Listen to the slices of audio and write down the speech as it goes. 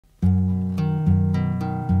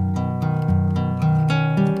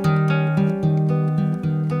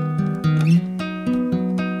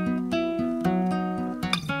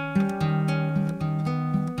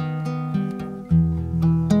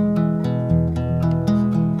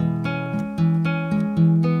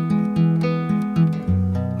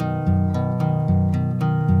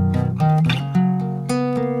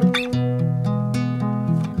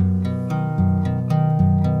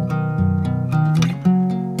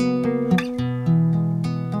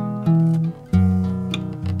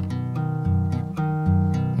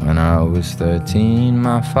was 13,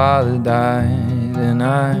 my father died, and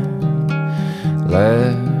I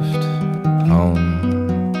left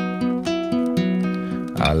home.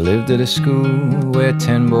 I lived at a school where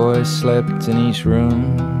 10 boys slept in each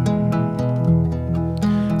room,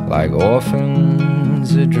 like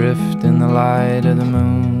orphans adrift in the light of the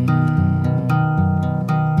moon.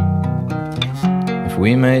 If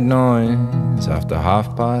we made noise after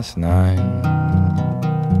 9:30,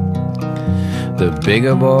 the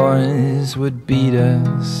bigger boys would beat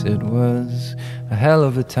us. It was a hell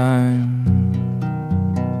of a time.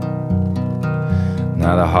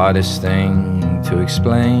 Now the hardest thing to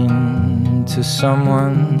explain to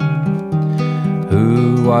someone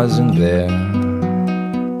who wasn't there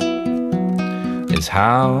is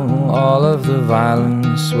how all of the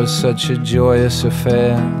violence was such a joyous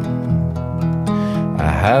affair.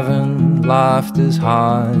 I haven't laughed as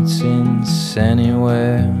hard since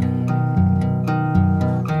anywhere.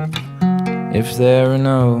 If there are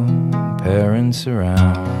no parents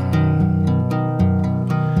around,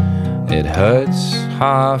 it hurts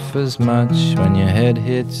half as much when your head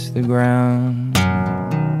hits the ground.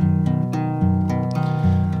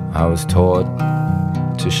 I was taught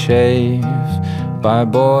to shave by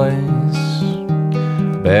boys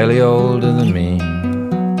barely older than me.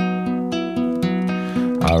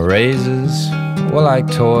 Our razors were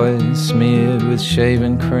like toys smeared with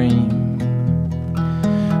shaving cream.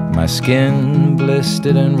 My skin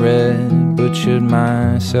blistered and red butchered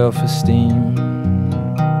my self-esteem.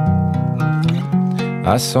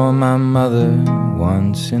 I saw my mother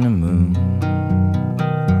once in a moon.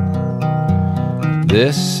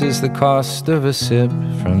 This is the cost of a sip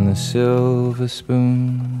from the silver spoon.